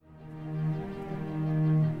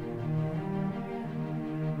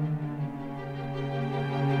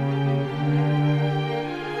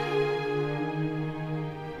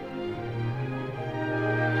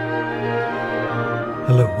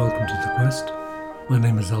My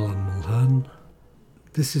name is Alan Mulhern.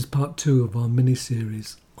 This is part 2 of our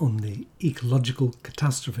mini-series on the ecological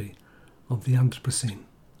catastrophe of the Anthropocene.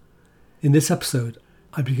 In this episode,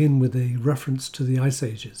 I begin with a reference to the Ice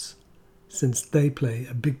Ages, since they play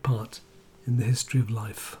a big part in the history of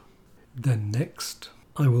life. Then next,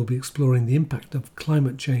 I will be exploring the impact of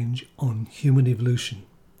climate change on human evolution,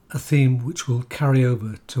 a theme which will carry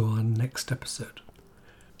over to our next episode.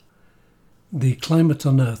 The climate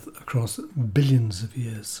on Earth across billions of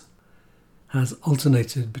years has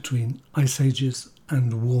alternated between ice ages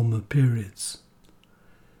and warmer periods.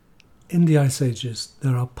 In the ice ages,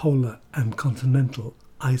 there are polar and continental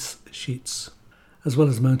ice sheets, as well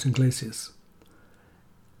as mountain glaciers.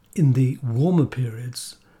 In the warmer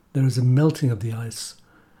periods, there is a melting of the ice,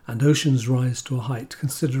 and oceans rise to a height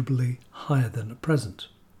considerably higher than at present.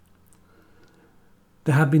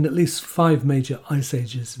 There have been at least 5 major ice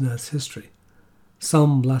ages in Earth's history,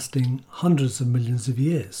 some lasting hundreds of millions of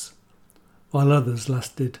years, while others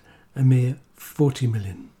lasted a mere 40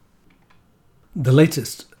 million. The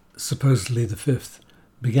latest, supposedly the 5th,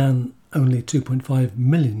 began only 2.5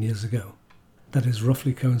 million years ago, that is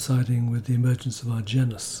roughly coinciding with the emergence of our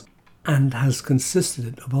genus, and has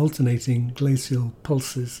consisted of alternating glacial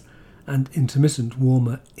pulses and intermittent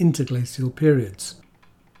warmer interglacial periods.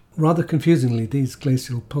 Rather confusingly, these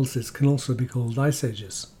glacial pulses can also be called ice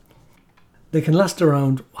ages. They can last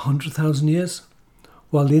around 100,000 years,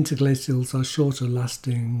 while the interglacials are shorter,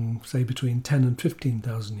 lasting, say, between 10 and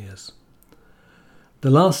 15,000 years. The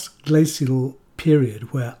last glacial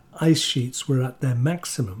period where ice sheets were at their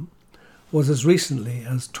maximum was as recently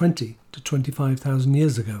as 20 to 25,000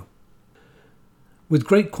 years ago. With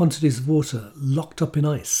great quantities of water locked up in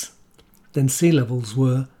ice, then sea levels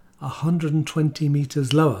were 120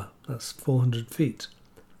 metres lower, that's 400 feet,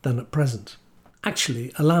 than at present,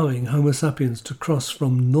 actually allowing Homo sapiens to cross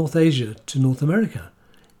from North Asia to North America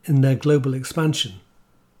in their global expansion.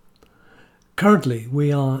 Currently,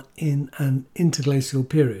 we are in an interglacial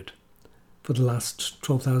period for the last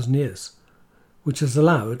 12,000 years, which has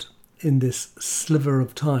allowed, in this sliver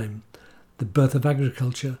of time, the birth of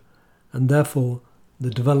agriculture and therefore the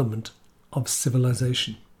development of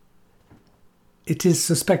civilization. It is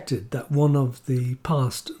suspected that one of the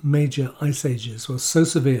past major ice ages was so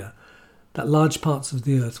severe that large parts of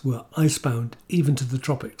the Earth were icebound even to the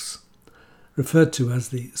tropics, referred to as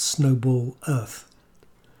the snowball Earth.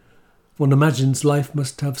 One imagines life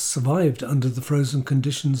must have survived under the frozen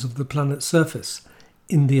conditions of the planet's surface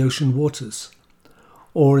in the ocean waters,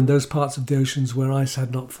 or in those parts of the oceans where ice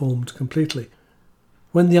had not formed completely.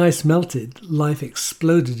 When the ice melted, life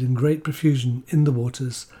exploded in great profusion in the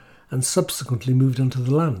waters and subsequently moved onto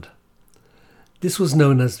the land. This was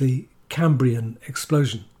known as the Cambrian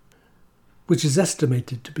explosion, which is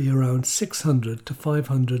estimated to be around 600 to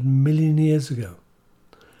 500 million years ago.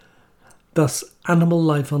 Thus, animal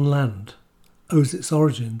life on land owes its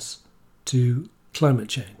origins to climate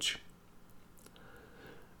change.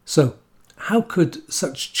 So, how could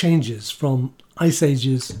such changes from ice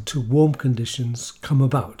ages to warm conditions come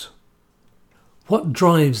about? What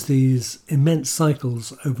drives these immense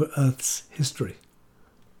cycles over Earth's history?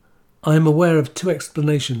 I am aware of 2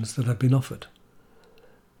 explanations that have been offered.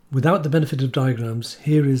 Without the benefit of diagrams,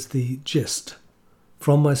 here is the gist,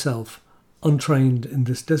 from myself, untrained in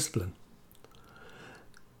this discipline.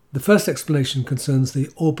 The first explanation concerns the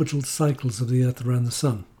orbital cycles of the Earth around the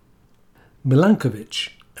Sun. Milankovitch,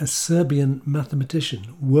 a Serbian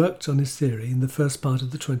mathematician, worked on his theory in the first part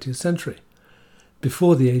of the 20th century,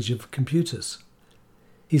 before the age of computers.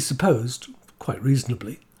 He supposed, quite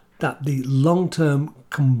reasonably, that the long-term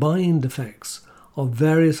combined effects of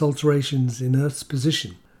various alterations in Earth's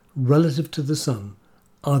position relative to the Sun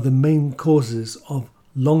are the main causes of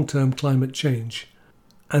long-term climate change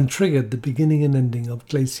and triggered the beginning and ending of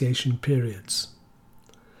glaciation periods.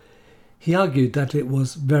 He argued that it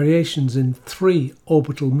was variations in 3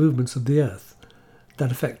 orbital movements of the Earth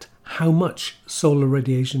that affect how much solar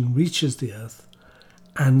radiation reaches the Earth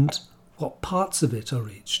and what parts of it are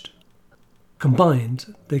reached.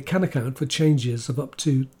 Combined, they can account for changes of up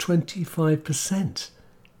to 25%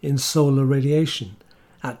 in solar radiation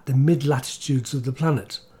at the mid-latitudes of the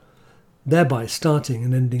planet, thereby starting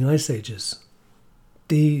and ending ice ages.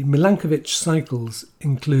 The Milankovitch cycles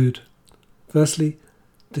include, firstly,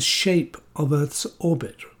 the shape of Earth's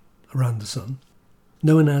orbit around the Sun,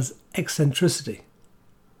 known as eccentricity.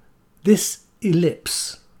 This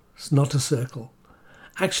ellipse, it's not a circle,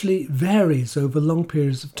 actually varies over long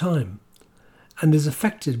periods of time and is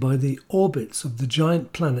affected by the orbits of the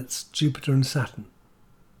giant planets Jupiter and Saturn.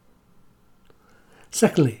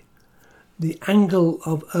 Secondly, the angle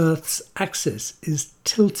of Earth's axis is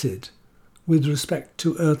tilted with respect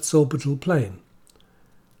to Earth's orbital plane,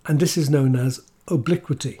 and this is known as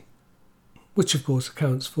obliquity, which of course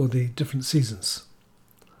accounts for the different seasons.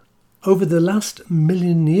 Over the last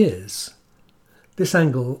million years, this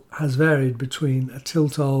angle has varied between a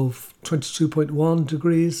tilt of 22.1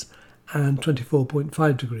 degrees and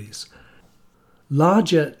 24.5 degrees.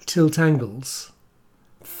 Larger tilt angles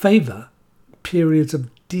favour periods of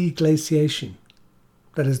deglaciation,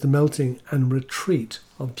 that is the melting and retreat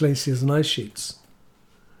of glaciers and ice sheets.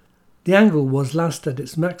 The angle was last at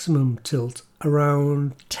its maximum tilt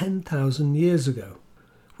around 10,000 years ago,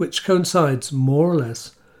 which coincides more or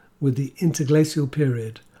less with the interglacial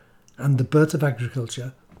period and the birth of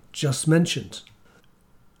agriculture just mentioned.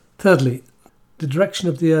 Thirdly, the direction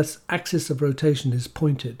of the Earth's axis of rotation is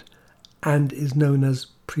pointed and is known as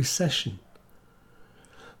precession.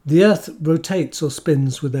 The Earth rotates or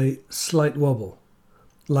spins with a slight wobble,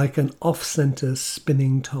 like an off-centre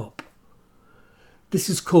spinning top. This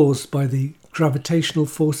is caused by the gravitational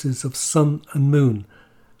forces of Sun and Moon,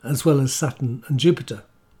 as well as Saturn and Jupiter.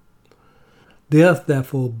 The Earth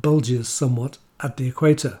therefore bulges somewhat at the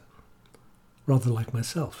equator, rather like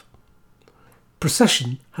myself.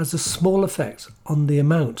 Precession has a small effect on the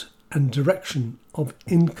amount and direction of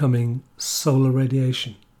incoming solar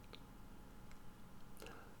radiation.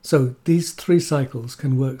 So these three cycles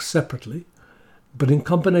can work separately, but in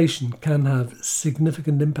combination can have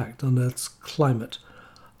significant impact on Earth's climate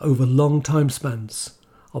over long time spans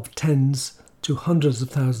of tens to hundreds of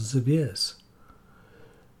thousands of years.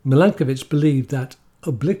 Milankovitch believed that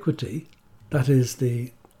obliquity, that is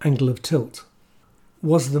the angle of tilt,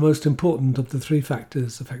 was the most important of the three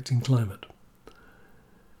factors affecting climate.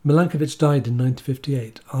 Milankovitch died in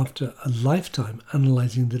 1958 after a lifetime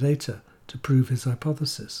analysing the data to prove his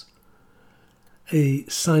hypothesis. A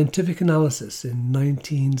scientific analysis in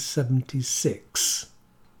 1976,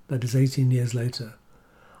 that is 18 years later,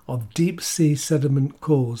 of deep-sea sediment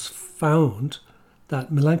cores found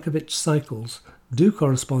that Milankovitch cycles do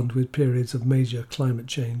correspond with periods of major climate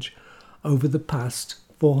change over the past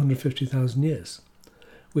 450,000 years,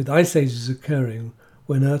 with ice ages occurring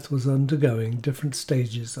when Earth was undergoing different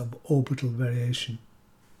stages of orbital variation.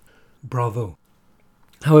 Bravo!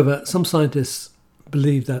 However, some scientists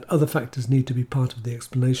believe that other factors need to be part of the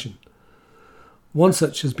explanation. One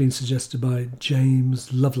such has been suggested by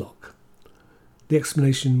James Lovelock. The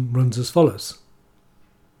explanation runs as follows.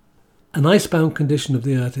 An icebound condition of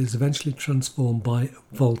the Earth is eventually transformed by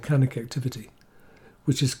volcanic activity,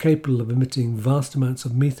 which is capable of emitting vast amounts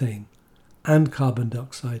of methane and carbon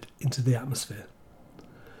dioxide into the atmosphere.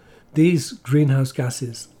 These greenhouse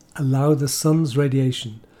gases allow the sun's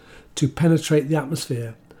radiation to penetrate the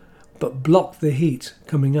atmosphere but block the heat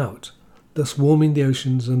coming out, thus warming the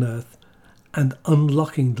oceans and Earth and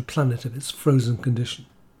unlocking the planet of its frozen condition.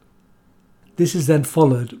 This is then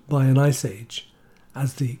followed by an ice age,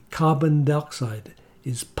 as the carbon dioxide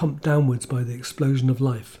is pumped downwards by the explosion of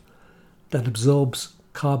life that absorbs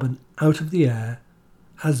carbon out of the air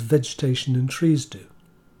as vegetation and trees do.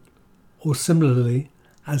 Or similarly,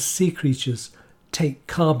 as sea creatures take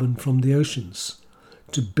carbon from the oceans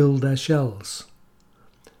to build their shells.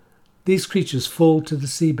 These creatures fall to the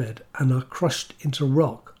seabed and are crushed into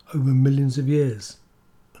rock over millions of years,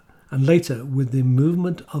 and later, with the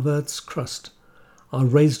movement of Earth's crust, are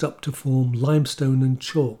raised up to form limestone and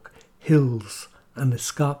chalk, hills and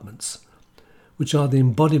escarpments, which are the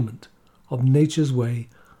embodiment of nature's way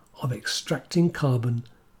of extracting carbon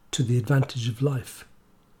to the advantage of life.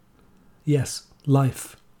 Yes,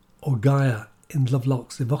 life, or Gaia in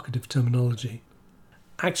Lovelock's evocative terminology,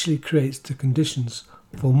 actually creates the conditions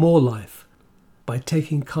for more life by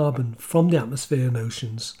taking carbon from the atmosphere and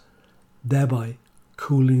oceans, thereby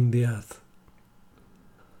cooling the Earth.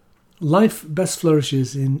 Life best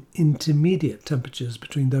flourishes in intermediate temperatures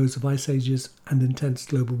between those of ice ages and intense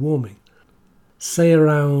global warming, say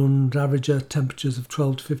around average Earth temperatures of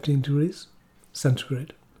 12 to 15 degrees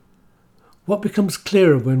centigrade. What becomes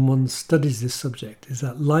clearer when one studies this subject is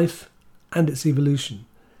that life and its evolution,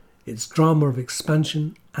 its drama of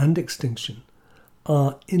expansion and extinction,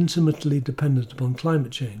 are intimately dependent upon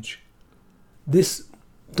climate change. This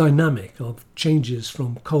dynamic of changes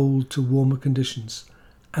from cold to warmer conditions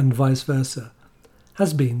and vice versa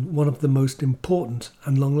has been one of the most important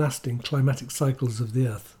and long-lasting climatic cycles of the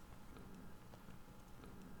Earth.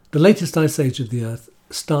 The latest ice age of the Earth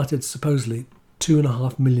started supposedly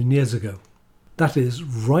 2.5 million years ago. That is,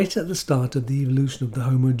 right at the start of the evolution of the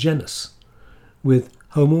Homo genus, with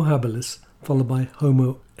Homo habilis followed by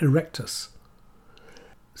Homo erectus.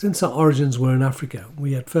 Since our origins were in Africa,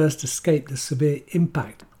 we had first escaped the severe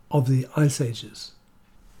impact of the ice ages.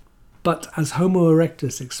 But as Homo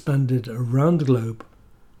erectus expanded around the globe,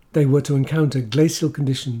 they were to encounter glacial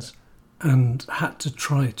conditions and had to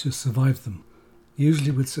try to survive them,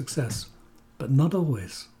 usually with success, but not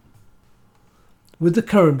always. With the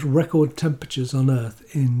current record temperatures on Earth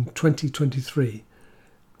in 2023,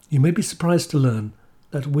 you may be surprised to learn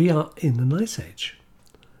that we are in an ice age.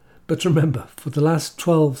 But remember, for the last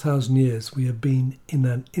 12,000 years we have been in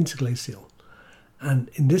an interglacial, and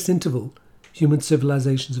in this interval human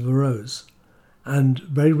civilizations have arose, and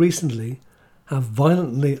very recently have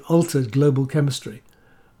violently altered global chemistry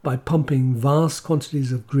by pumping vast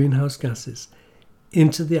quantities of greenhouse gases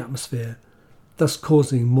into the atmosphere, thus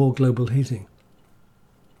causing more global heating.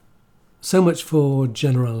 So much for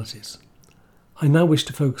generalities. I now wish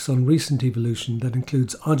to focus on recent evolution that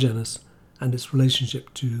includes our genus and its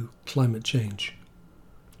relationship to climate change.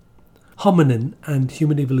 Hominin and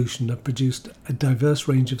human evolution have produced a diverse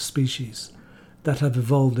range of species that have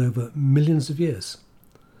evolved over millions of years.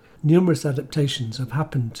 Numerous adaptations have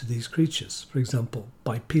happened to these creatures, for example,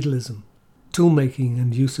 bipedalism, tool-making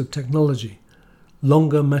and use of technology,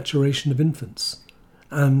 longer maturation of infants,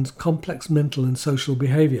 and complex mental and social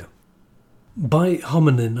behaviour. By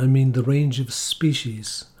hominin, I mean the range of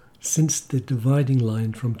species since the dividing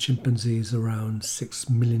line from chimpanzees around 6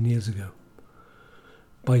 million years ago.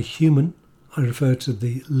 By human, I refer to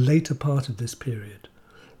the later part of this period,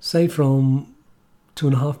 say from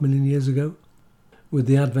 2.5 million years ago, with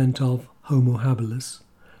the advent of Homo habilis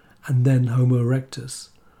and then Homo erectus,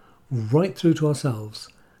 right through to ourselves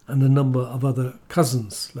and a number of other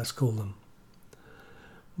cousins, let's call them.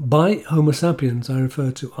 By Homo sapiens, I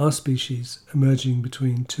refer to our species emerging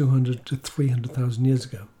between 200 to 300,000 years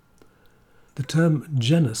ago. The term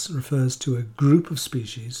genus refers to a group of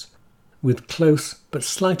species with close but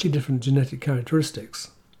slightly different genetic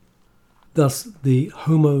characteristics. Thus, the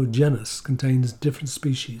Homo genus contains different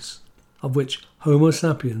species, of which Homo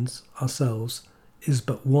sapiens, ourselves, is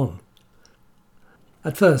but one.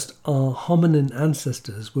 At first, our hominin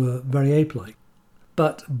ancestors were very ape-like,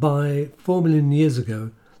 but by 4 million years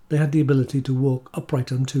ago, they had the ability to walk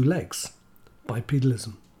upright on two legs,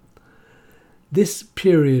 bipedalism. This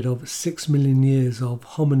period of 6 million years of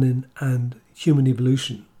hominin and human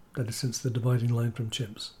evolution, that is since the dividing line from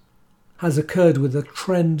chimps, has occurred with a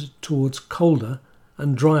trend towards colder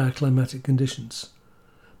and drier climatic conditions,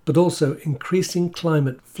 but also increasing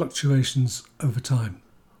climate fluctuations over time,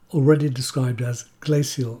 already described as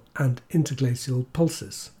glacial and interglacial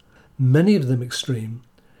pulses, many of them extreme,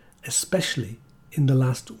 especially in the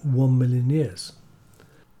last 1 million years.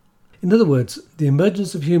 In other words, the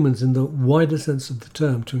emergence of humans in the wider sense of the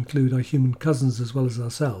term to include our human cousins as well as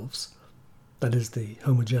ourselves, that is the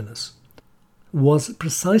Homo genus, was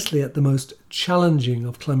precisely at the most challenging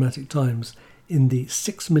of climatic times in the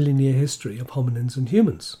 6 million year history of hominins and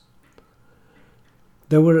humans.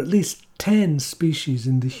 There were at least 10 species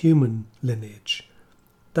in the human lineage,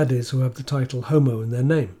 that is, who have the title Homo in their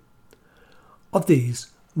name. Of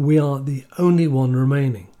these, we are the only one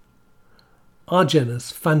remaining. Our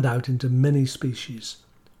genus fanned out into many species,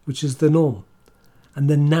 which is the norm, and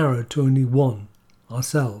then narrowed to only one,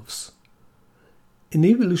 ourselves. In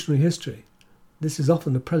evolutionary history, this is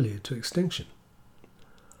often a prelude to extinction.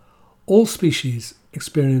 All species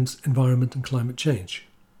experience environment and climate change.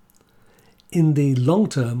 In the long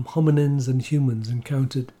term, hominins and humans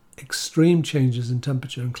encountered extreme changes in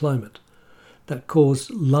temperature and climate that caused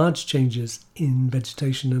large changes in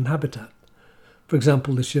vegetation and habitat. For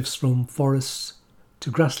example, the shifts from forests to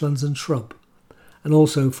grasslands and shrub, and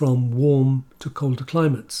also from warm to colder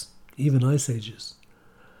climates, even ice ages.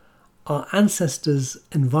 Our ancestors'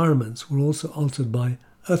 environments were also altered by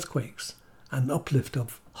earthquakes and uplift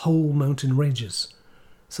of whole mountain ranges,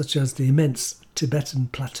 such as the immense Tibetan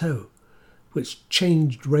Plateau, which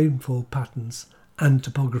changed rainfall patterns and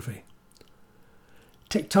topography.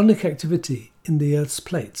 Tectonic activity in the Earth's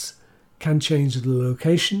plates can change the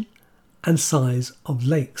location and size of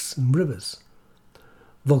lakes and rivers.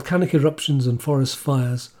 Volcanic eruptions and forest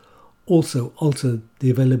fires also altered the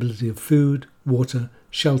availability of food, water,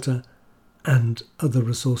 shelter, and other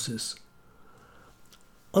resources.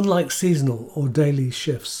 Unlike seasonal or daily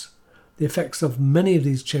shifts, the effects of many of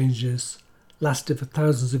these changes lasted for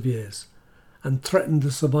thousands of years and threatened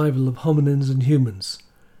the survival of hominins and humans,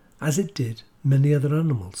 as it did many other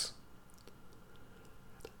animals.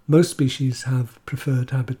 Most species have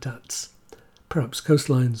preferred habitats, perhaps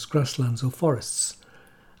coastlines, grasslands or forests,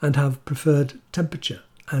 and have preferred temperature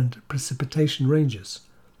and precipitation ranges.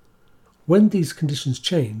 When these conditions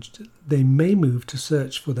changed, they may move to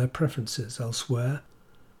search for their preferences elsewhere,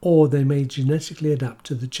 or they may genetically adapt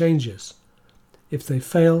to the changes. If they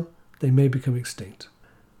fail, they may become extinct.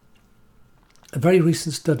 A very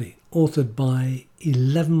recent study authored by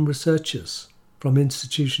 11 researchers from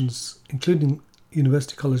institutions including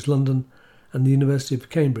University College London and the University of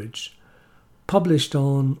Cambridge, published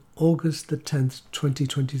on August the 10th,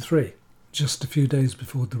 2023, just a few days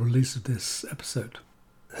before the release of this episode,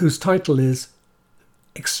 whose title is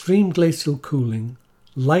Extreme Glacial Cooling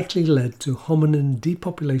Likely Led to Hominin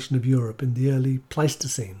Depopulation of Europe in the Early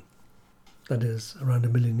Pleistocene, that is, around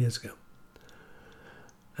 1 million years ago.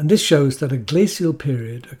 And this shows that a glacial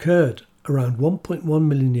period occurred around 1.1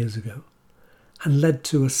 million years ago and led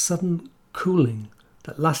to a sudden cooling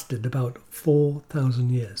that lasted about 4,000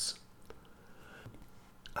 years.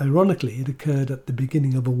 Ironically, it occurred at the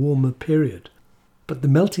beginning of a warmer period, but the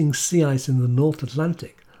melting sea ice in the North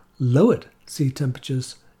Atlantic lowered sea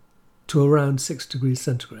temperatures to around 6 degrees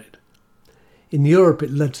centigrade. In Europe, it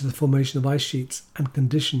led to the formation of ice sheets and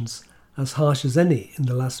conditions as harsh as any in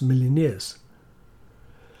the last million years.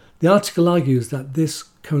 The article argues that this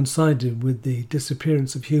coincided with the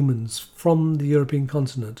disappearance of humans from the European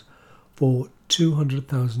continent for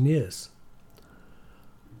 200,000 years.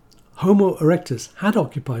 Homo erectus had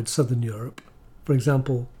occupied southern Europe, for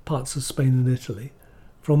example parts of Spain and Italy,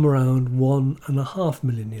 from around 1.5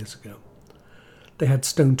 million years ago. They had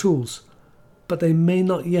stone tools, but they may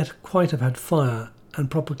not yet quite have had fire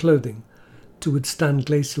and proper clothing to withstand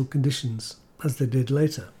glacial conditions as they did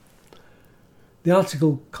later. The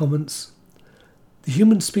article comments, the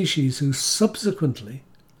human species who subsequently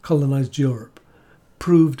colonised Europe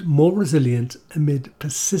proved more resilient amid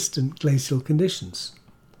persistent glacial conditions.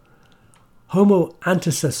 Homo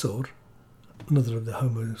antecessor, another of the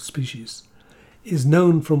Homo species, is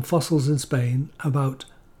known from fossils in Spain about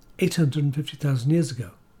 850,000 years ago,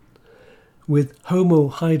 with Homo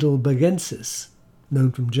heidelbergensis,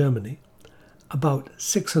 known from Germany, about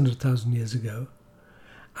 600,000 years ago,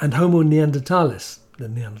 and Homo neanderthalis, the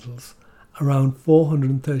Neanderthals, around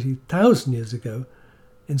 430,000 years ago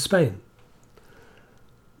in Spain.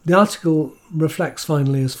 The article reflects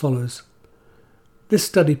finally as follows. This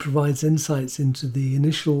study provides insights into the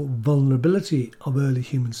initial vulnerability of early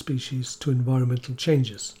human species to environmental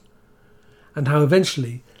changes, and how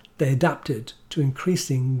eventually they adapted to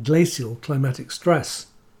increasing glacial climatic stress.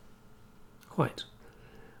 Quite.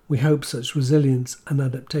 We hope such resilience and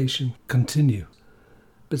adaptation continue.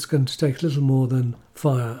 But it's going to take little more than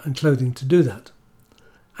fire and clothing to do that.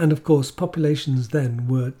 And of course, populations then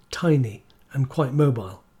were tiny and quite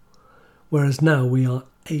mobile, whereas now we are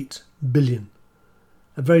 8 billion.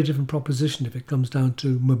 A very different proposition if it comes down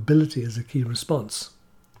to mobility as a key response.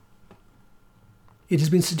 It has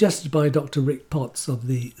been suggested by Dr. Rick Potts of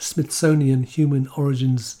the Smithsonian Human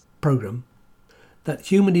Origins Program that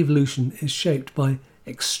human evolution is shaped by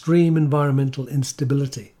extreme environmental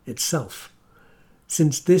instability itself,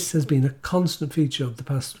 since this has been a constant feature of the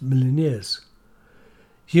past million years.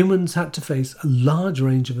 Humans had to face a large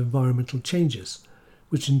range of environmental changes,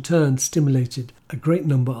 which in turn stimulated a great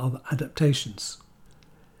number of adaptations.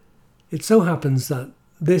 It so happens that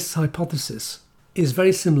this hypothesis is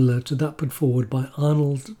very similar to that put forward by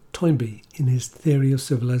Arnold Toynbee in his theory of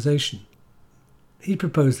civilization. He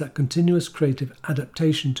proposed that continuous creative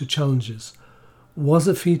adaptation to challenges was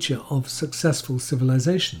a feature of successful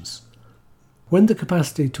civilizations. When the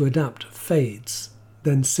capacity to adapt fades,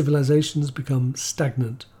 then civilizations become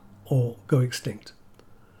stagnant or go extinct.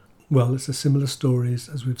 Well, it's a similar story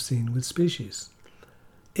as we've seen with species.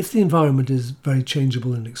 If the environment is very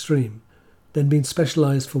changeable and extreme, then being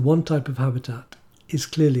specialised for one type of habitat is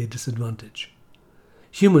clearly a disadvantage.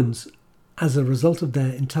 Humans, as a result of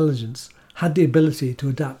their intelligence, had the ability to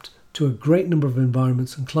adapt to a great number of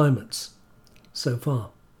environments and climates so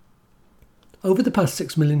far. Over the past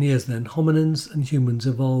 6 million years then, hominins and humans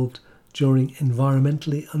evolved during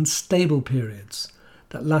environmentally unstable periods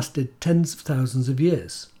that lasted tens of thousands of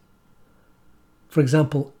years. For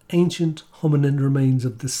example, ancient hominin remains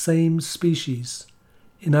of the same species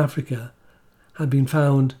in Africa had been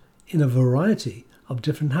found in a variety of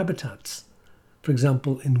different habitats, for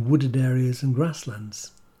example in wooded areas and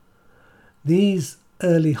grasslands. These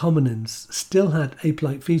early hominins still had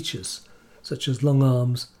ape-like features, such as long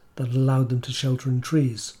arms that allowed them to shelter in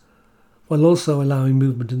trees, while also allowing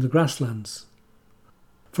movement in the grasslands.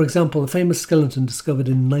 For example, a famous skeleton discovered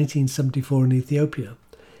in 1974 in Ethiopia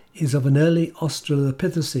is of an early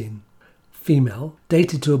Australopithecine female,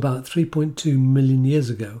 dated to about 3.2 million years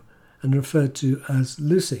ago and referred to as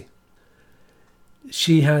Lucy.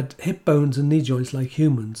 She had hip bones and knee joints like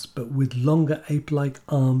humans, but with longer ape-like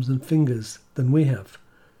arms and fingers than we have.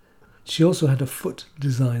 She also had a foot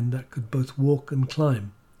design that could both walk and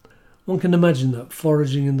climb. One can imagine that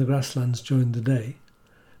foraging in the grasslands during the day,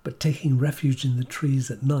 but taking refuge in the trees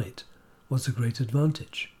at night, was a great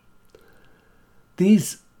advantage.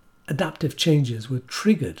 These adaptive changes were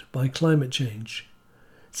triggered by climate change,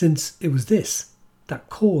 since it was this that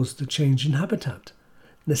caused the change in habitat,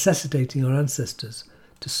 necessitating our ancestors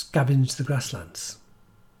to scavenge the grasslands.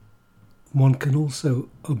 One can also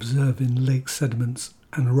observe in lake sediments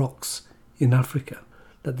and rocks in Africa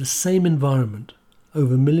that the same environment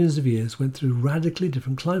over millions of years went through radically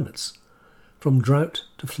different climates, from drought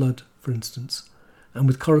to flood, for instance, and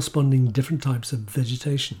with corresponding different types of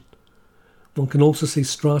vegetation. One can also see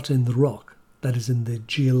strata in the rock, that is in the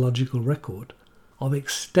geological record, of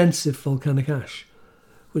extensive volcanic ash,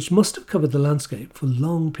 which must have covered the landscape for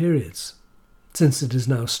long periods, since it is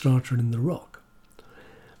now strata in the rock.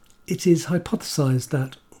 It is hypothesized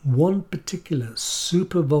that one particular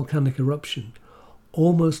supervolcanic eruption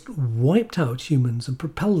almost wiped out humans and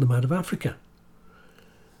propelled them out of Africa.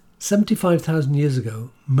 75,000 years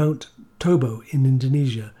ago, Mount Tobo in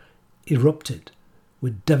Indonesia erupted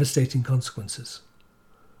with devastating consequences.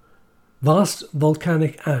 Vast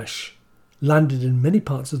volcanic ash landed in many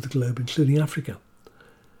parts of the globe, including Africa.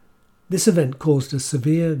 This event caused a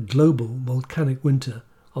severe global volcanic winter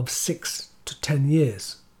of 6 to 10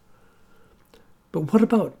 years. But what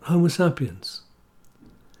about Homo sapiens?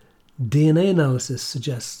 DNA analysis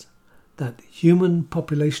suggests that human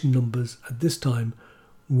population numbers at this time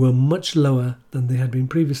were much lower than they had been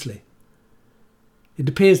previously. It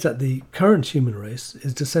appears that the current human race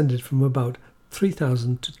is descended from about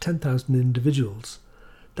 3,000 to 10,000 individuals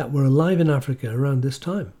that were alive in Africa around this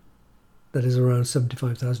time, that is around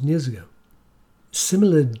 75,000 years ago.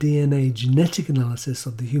 Similar DNA genetic analysis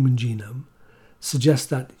of the human genome suggests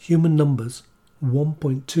that human numbers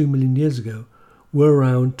 1.2 million years ago were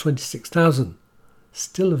around 26,000,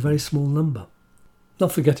 still a very small number.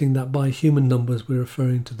 Not forgetting that by human numbers we're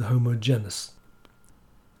referring to the Homo genus.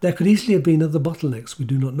 There could easily have been other bottlenecks we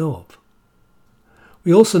do not know of.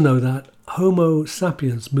 We also know that Homo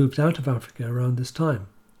sapiens moved out of Africa around this time.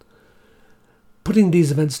 Putting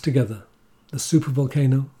these events together, the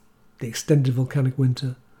supervolcano, the extended volcanic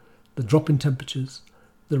winter, the drop in temperatures,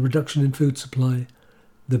 the reduction in food supply,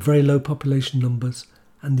 the very low population numbers,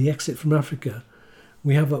 and the exit from Africa,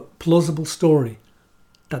 we have a plausible story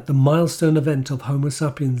that the milestone event of Homo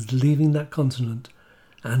sapiens leaving that continent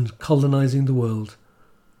and colonizing the world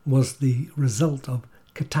was the result of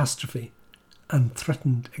catastrophe and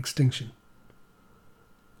threatened extinction.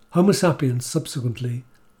 Homo sapiens subsequently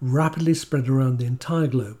rapidly spread around the entire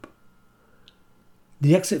globe.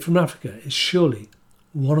 The exit from Africa is surely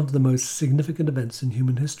one of the most significant events in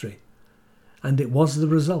human history, and it was the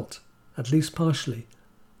result, at least partially,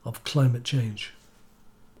 of climate change.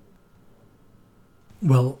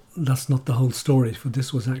 Well, that's not the whole story, for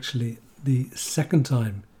this was actually the second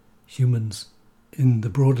time humans, in the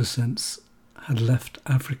broader sense, had left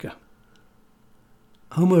Africa.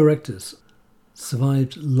 Homo erectus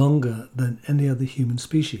survived longer than any other human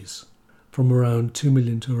species, from around 2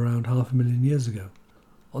 million to around 500,000 years ago,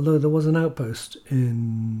 although there was an outpost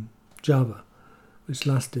in Java, which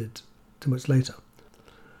lasted to much later.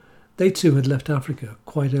 They too had left Africa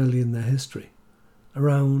quite early in their history,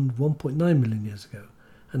 around 1.9 million years ago,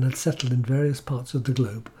 and had settled in various parts of the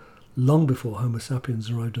globe long before Homo sapiens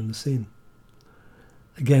arrived on the scene.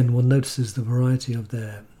 Again, one notices the variety of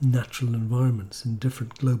their natural environments in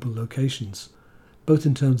different global locations, both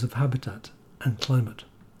in terms of habitat and climate.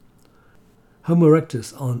 Homo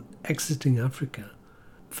erectus, on exiting Africa,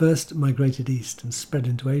 first migrated east and spread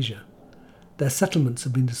into Asia. Their settlements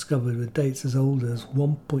have been discovered with dates as old as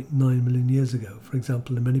 1.9 million years ago, for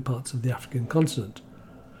example in many parts of the African continent,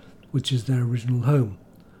 which is their original home.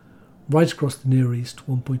 Right across the Near East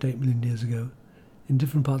 1.8 million years ago, in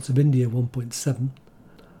different parts of India 1.7,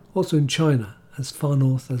 also in China as far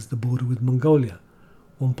north as the border with Mongolia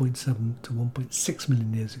 1.7 to 1.6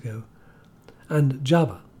 million years ago, and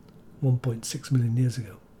Java 1.6 million years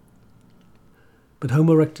ago. But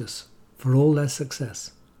Homo erectus, for all their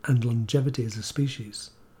success and longevity as a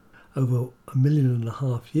species, over 1.5 million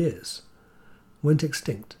years, went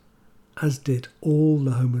extinct, as did all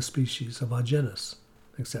the Homo species of our genus,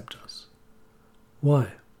 except us.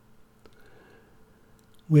 Why?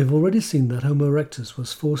 We have already seen that Homo erectus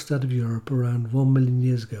was forced out of Europe around 1 million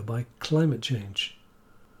years ago by climate change.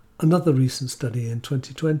 Another recent study in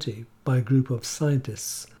 2020 by a group of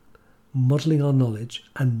scientists modelling our knowledge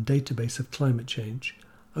and database of climate change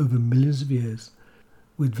over millions of years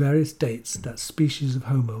with various dates that species of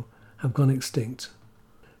Homo have gone extinct,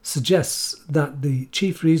 suggests that the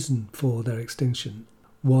chief reason for their extinction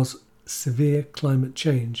was severe climate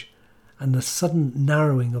change and the sudden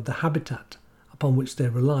narrowing of the habitat upon which they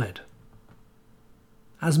relied.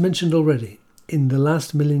 As mentioned already, in the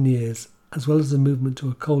last million years, as well as the movement to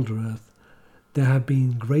a colder Earth, there have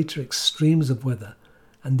been greater extremes of weather,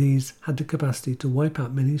 and these had the capacity to wipe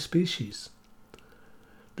out many species.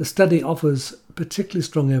 The study offers particularly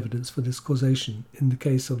strong evidence for this causation in the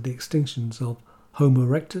case of the extinctions of Homo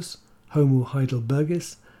erectus, Homo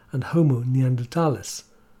heidelbergis, and Homo neanderthalis.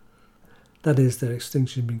 That is, their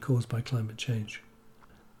extinction being caused by climate change.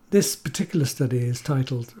 This particular study is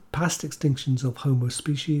titled Past Extinctions of Homo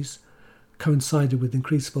Species Coincided with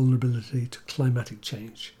Increased Vulnerability to Climatic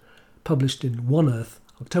Change, published in One Earth,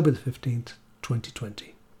 October 15th,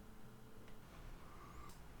 2020.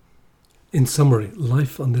 In summary,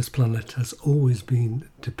 life on this planet has always been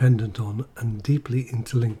dependent on and deeply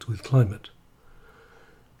interlinked with climate.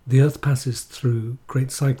 The Earth passes through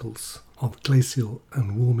great cycles of glacial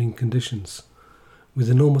and warming conditions, with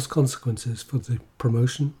enormous consequences for the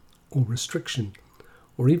promotion or restriction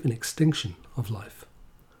or even extinction of life.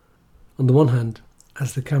 On the one hand,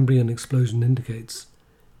 as the Cambrian explosion indicates,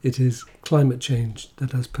 it is climate change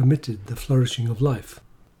that has permitted the flourishing of life.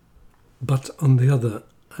 But on the other,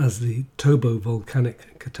 as the Toynbee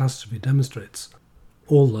volcanic catastrophe demonstrates,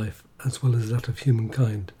 all life, as well as that of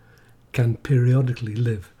humankind, can periodically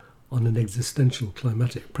live on an existential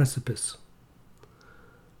climatic precipice.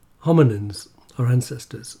 Hominins, our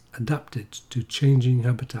ancestors, adapted to changing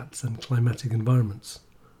habitats and climatic environments.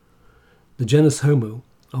 The genus Homo,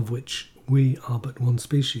 of which we are but one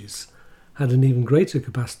species, had an even greater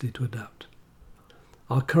capacity to adapt.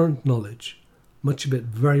 Our current knowledge, much of it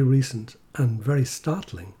very recent and very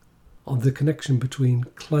startling, of the connection between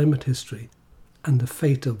climate history and the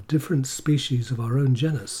fate of different species of our own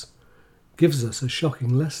genus, gives us a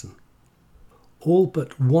shocking lesson. All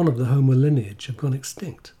but one of the Homo lineage have gone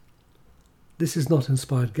extinct. This is not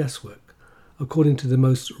inspired guesswork. According to the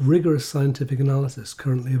most rigorous scientific analysis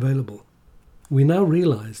currently available, we now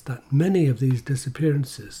realize that many of these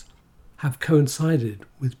disappearances have coincided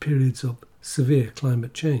with periods of severe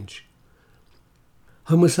climate change.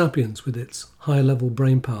 Homo sapiens, with its high-level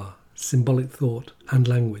brain power, symbolic thought and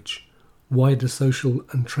language, wider social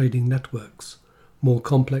and trading networks, more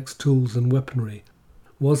complex tools and weaponry,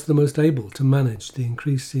 was the most able to manage the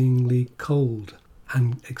increasingly cold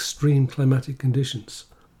and extreme climatic conditions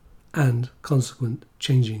and consequent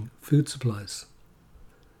changing food supplies.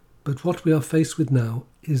 But what we are faced with now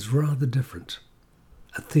is rather different,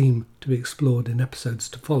 a theme to be explored in episodes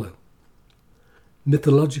to follow.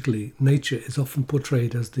 Mythologically, nature is often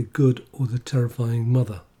portrayed as the good or the terrifying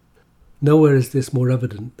mother. Nowhere is this more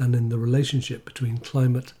evident than in the relationship between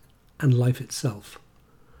climate and life itself.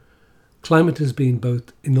 Climate has been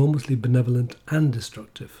both enormously benevolent and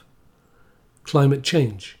destructive. Climate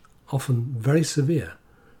change, often very severe,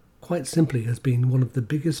 quite simply has been one of the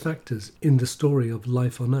biggest factors in the story of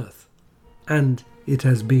life on Earth. And it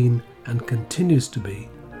has been, and continues to be,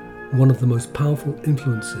 one of the most powerful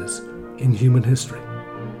influences in human history.